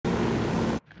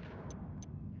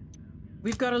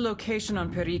We've got a location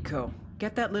on Perico.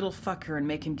 Get that little fucker and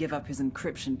make him give up his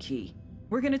encryption key.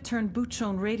 We're gonna turn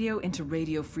Buchon Radio into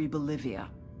Radio-Free Bolivia.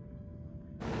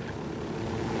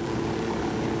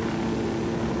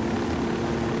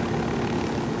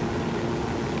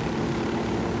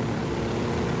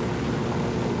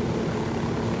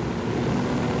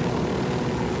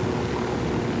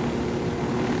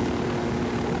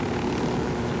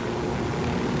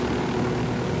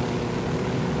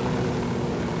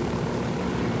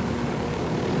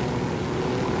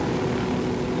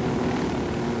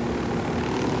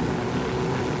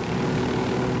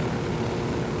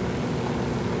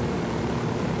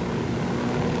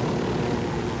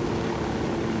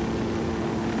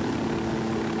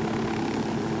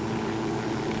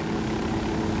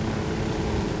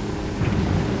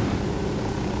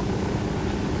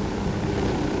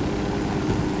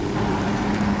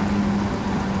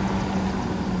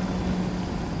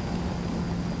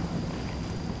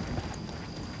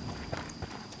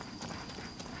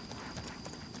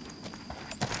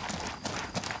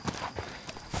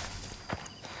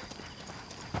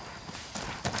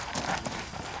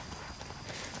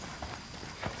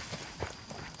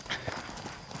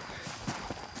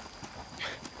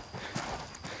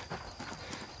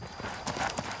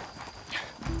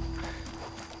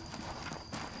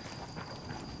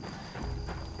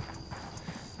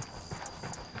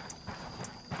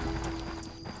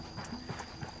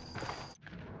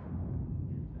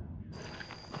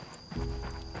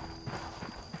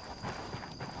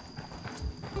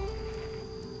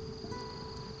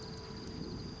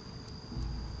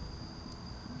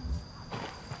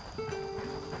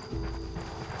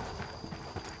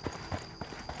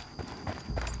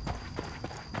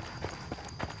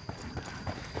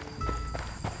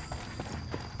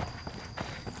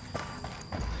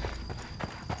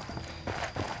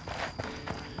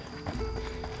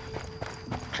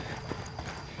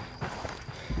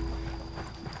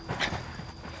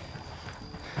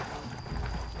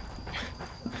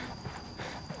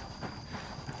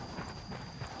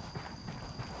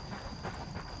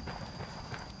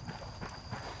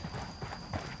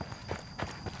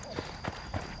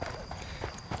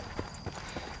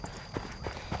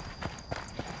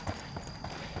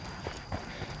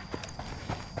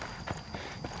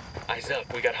 Eyes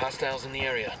up, we got hostiles in the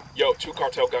area. Yo, 2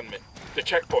 cartel gunmen. The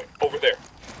checkpoint, over there.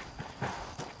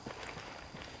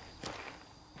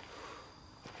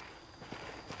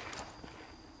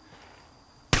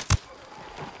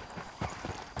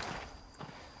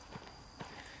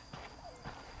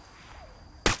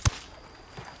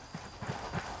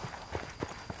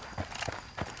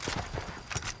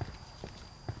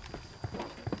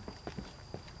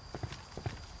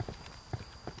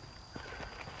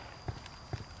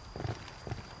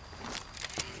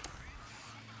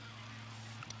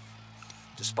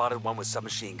 Just spotted one with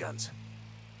submachine guns.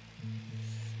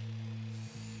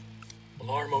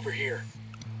 Alarm over here.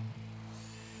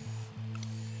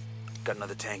 Got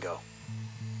another tango.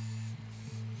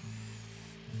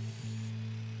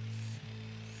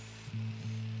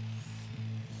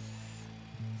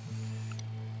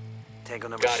 Tango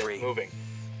number Got 3. It, moving.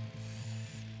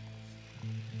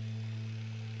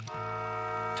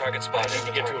 Target spotted. I need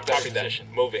to get to a better position.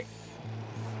 Moving.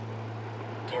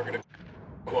 Target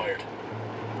acquired.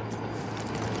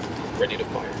 Ready to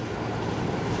fire.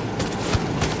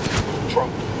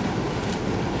 Trump.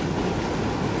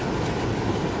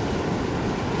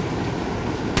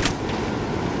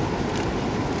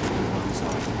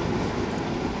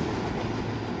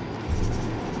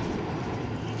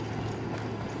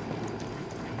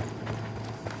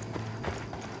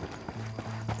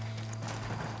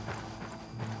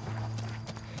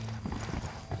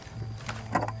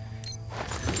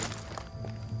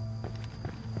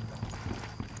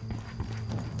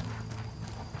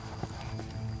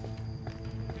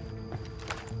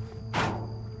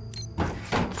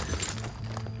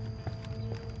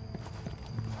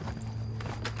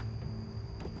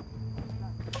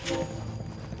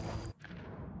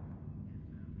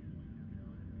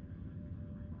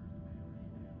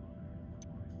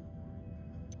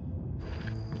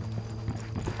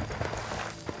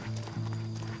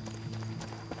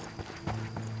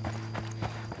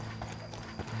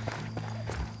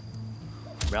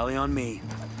 Rally on me.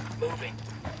 Moving.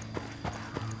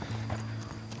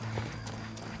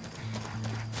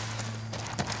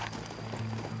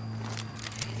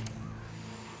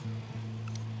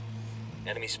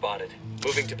 Enemy spotted.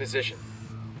 Moving to position.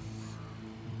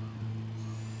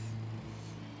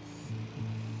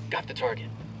 Got the target.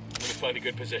 Let me find a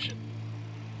good position.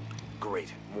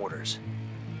 Great. Mortars.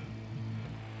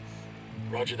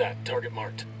 Roger that. Target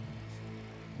marked.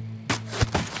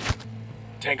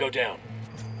 Tango down.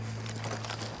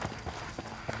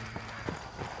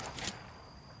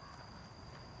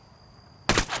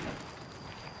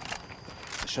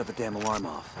 Shut the damn alarm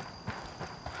off.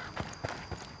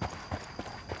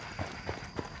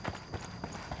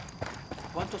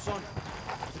 ¿Cuántos son?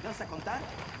 ¿Los alcanza a contar?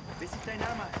 Ve si traen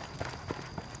armas.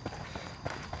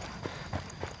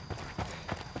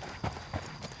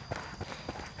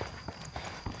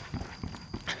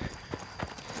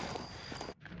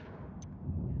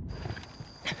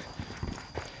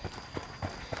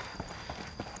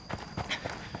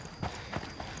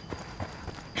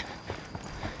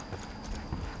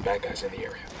 Bad guys in the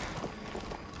area.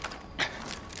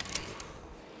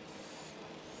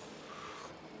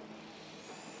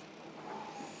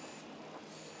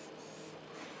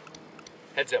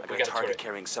 Heads up, I we got a got a target turret.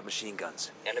 carrying submachine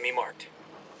guns. Enemy marked.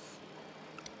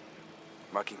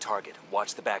 Marking target.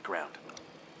 Watch the background.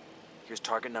 Here's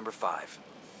target number 5.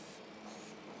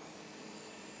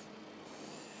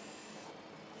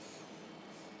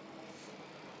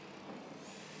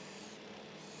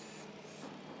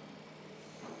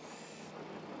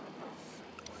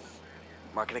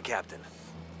 Marking a captain.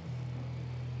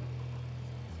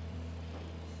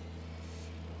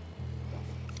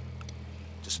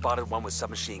 Just spotted one with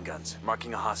submachine guns.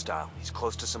 Marking a hostile. He's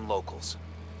close to some locals.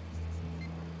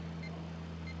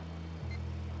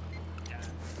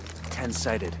 10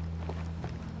 sighted.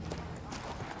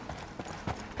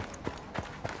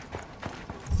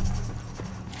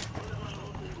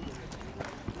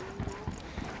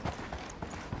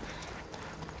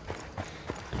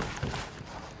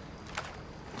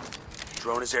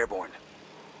 Drone is airborne.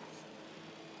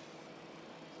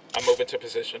 I'm moving to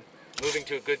position. Moving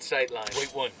to a good sight line.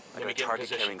 Wait one. I Let me got a get in target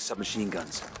position. carrying submachine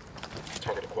guns.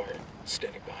 Target acquired.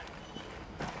 Standing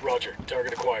by. Roger.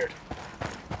 Target acquired.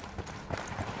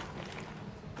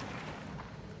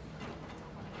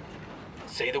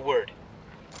 Say the word.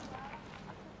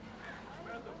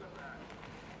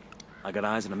 I got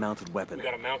eyes on a mounted weapon. We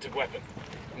got a mounted weapon.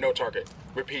 No target.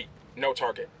 Repeat. No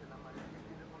target.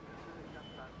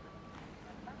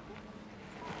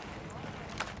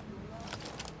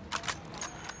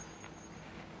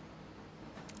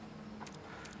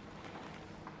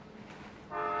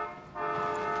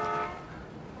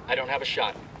 I don't have a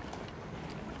shot.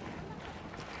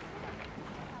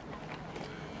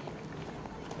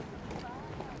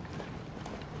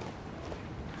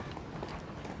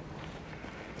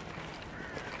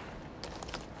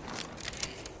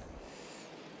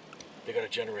 They got a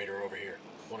generator over here.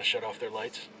 Want to shut off their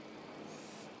lights?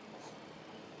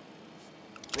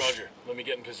 Roger. Let me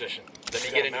get in position. Let me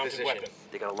We get got a into mounted position. weapon.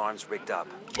 They got alarms rigged up.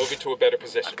 Moving to a better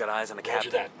position. I've got eyes on the Roger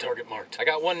captain. that. Target marked. I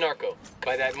got one narco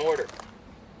by that mortar.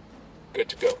 Good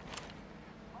to go.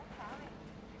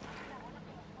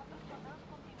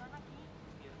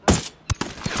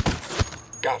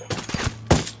 Got him.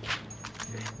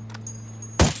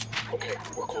 Okay,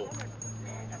 we're cool.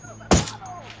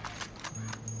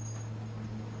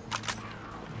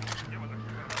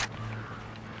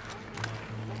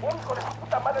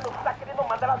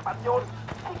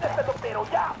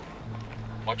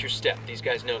 Watch your step. These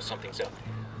guys know something's up.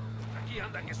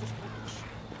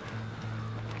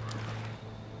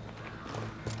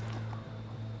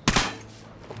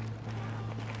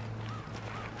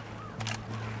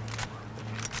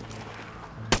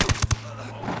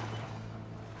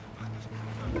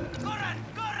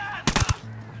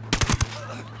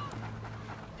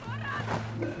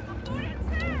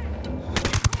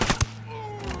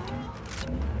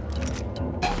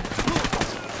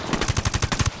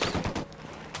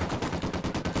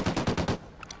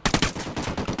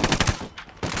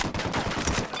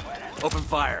 Open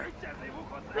fire.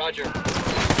 Roger.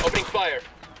 Opening fire.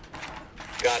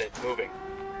 Got it. Moving.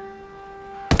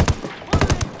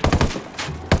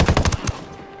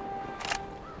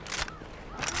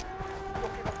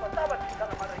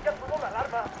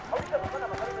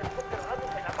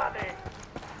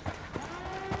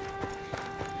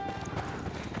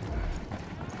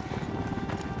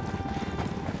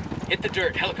 Hit the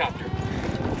dirt. Helicopter.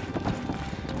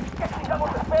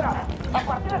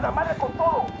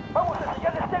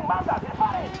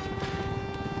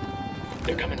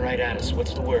 They're coming right at us.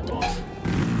 What's the word, boss?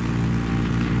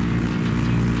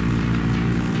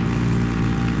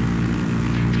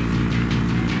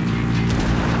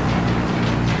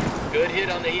 Good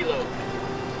hit on the helo.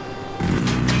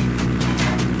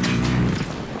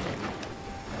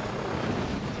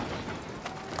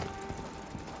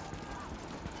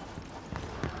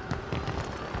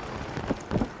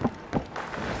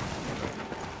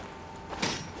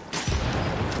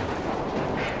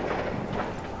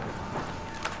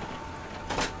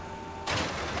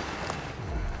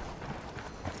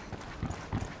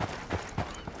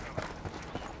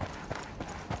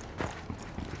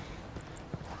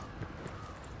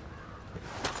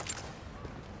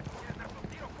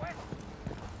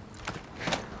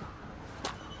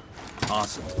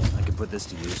 Awesome. I can put this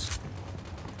to use.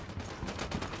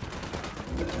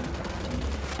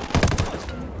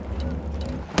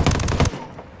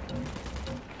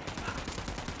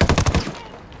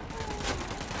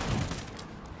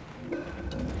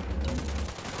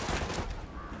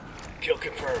 Kill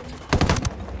confirmed.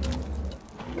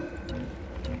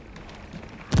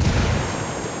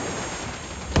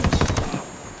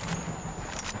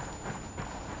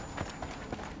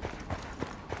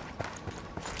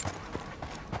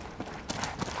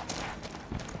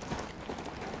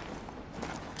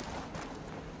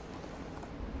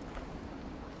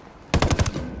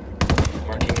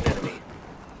 Marking an enemy.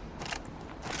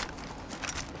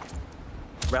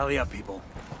 Rally up, people.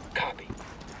 Copy.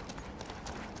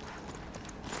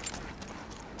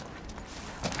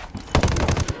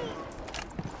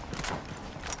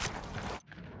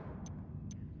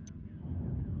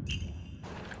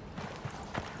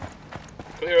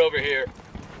 Clear over here.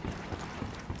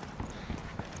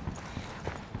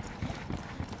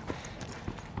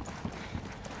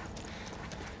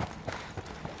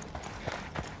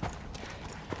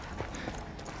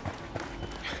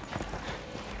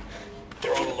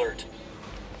 They're on alert.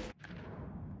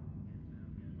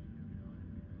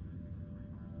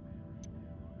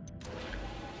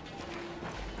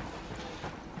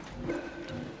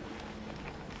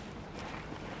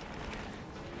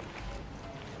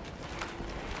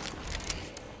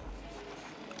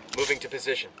 Moving to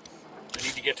position. I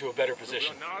need to get to a better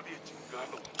position.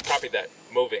 Copy that.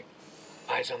 Moving.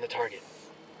 Eyes on the target.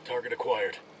 Target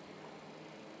acquired.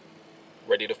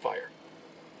 Ready to fire.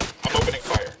 I'm opening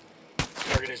fire.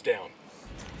 Target is down.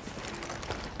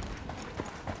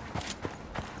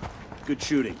 Good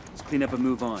shooting. Let's clean up and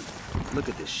move on. Look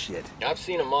at this shit. I've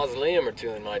seen a mausoleum or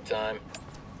two in my time.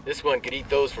 This one could eat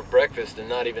those for breakfast and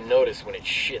not even notice when it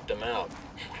shit them out.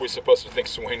 We're supposed to think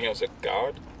Sueño's a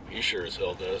god? He sure as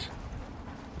hell does.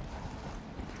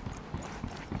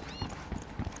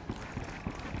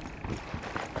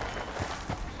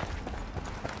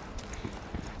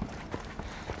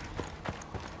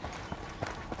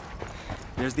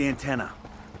 There's the antenna.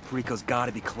 Perico's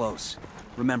gotta be close.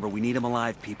 Remember, we need him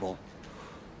alive, people.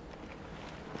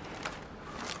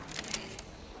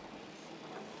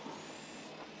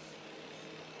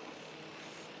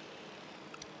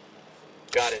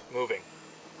 Got it. Moving.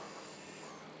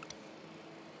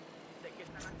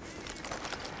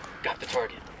 Got the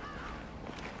target.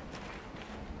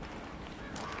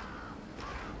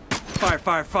 Fire,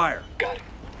 fire, fire! Got it.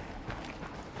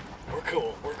 We're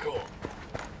cool. We're cool.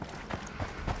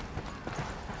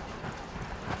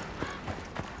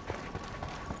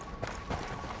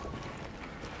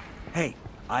 Hey,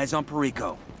 eyes on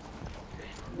Perico.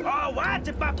 Oh, watch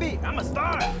it, papi. I'm a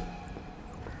star.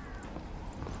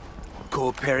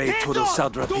 Coopere todo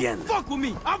saldrá bien. Don't fuck with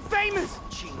me. I'm famous.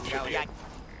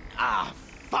 Ah,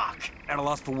 fuck. At a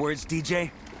loss for words,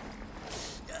 DJ?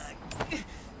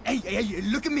 Hey,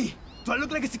 look at me. Do I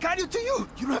look like a sicario to you?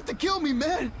 You don't have to kill me,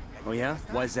 man. Oh yeah?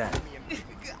 Why's that?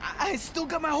 I still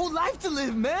got my whole life to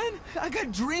live, man. I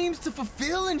got dreams to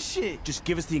fulfill and shit. Just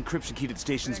give us the encryption key to the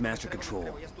station's master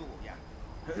control.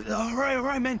 All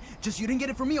right, man. Just you didn't get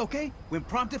it from me, okay? When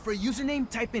prompted for a username,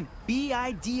 type in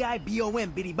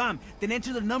BIDIBOM, bidibam, then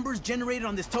enter the numbers generated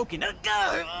on this token.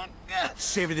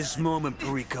 Savor this moment,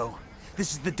 Perico.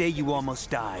 This is the day you almost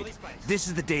died. This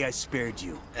is the day I spared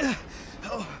you.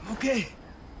 Oh, okay.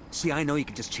 See, I know you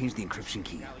can just change the encryption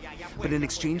key, but in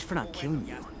exchange for not killing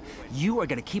you, you are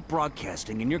gonna keep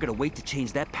broadcasting, and you're gonna wait to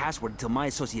change that password until my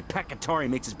associate Pacatari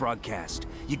makes his broadcast.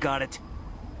 You got it?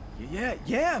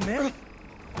 Yeah, man.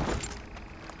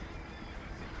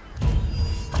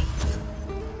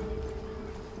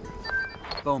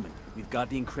 Bowman, we've got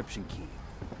the encryption key,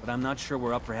 but I'm not sure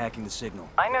we're up for hacking the signal.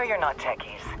 I know you're not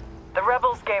techies. The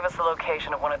rebels gave us the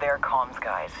location of one of their comms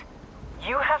guys.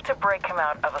 You have to break him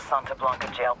out of a Santa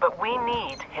Blanca jail, but we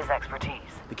need his expertise.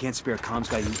 They can't spare a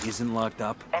comms guy who isn't locked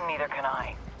up? And neither can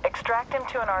I. Extract him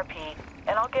to an RP,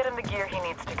 and I'll get him the gear he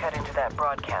needs to cut into that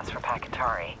broadcast for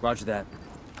Pacatari. Roger that.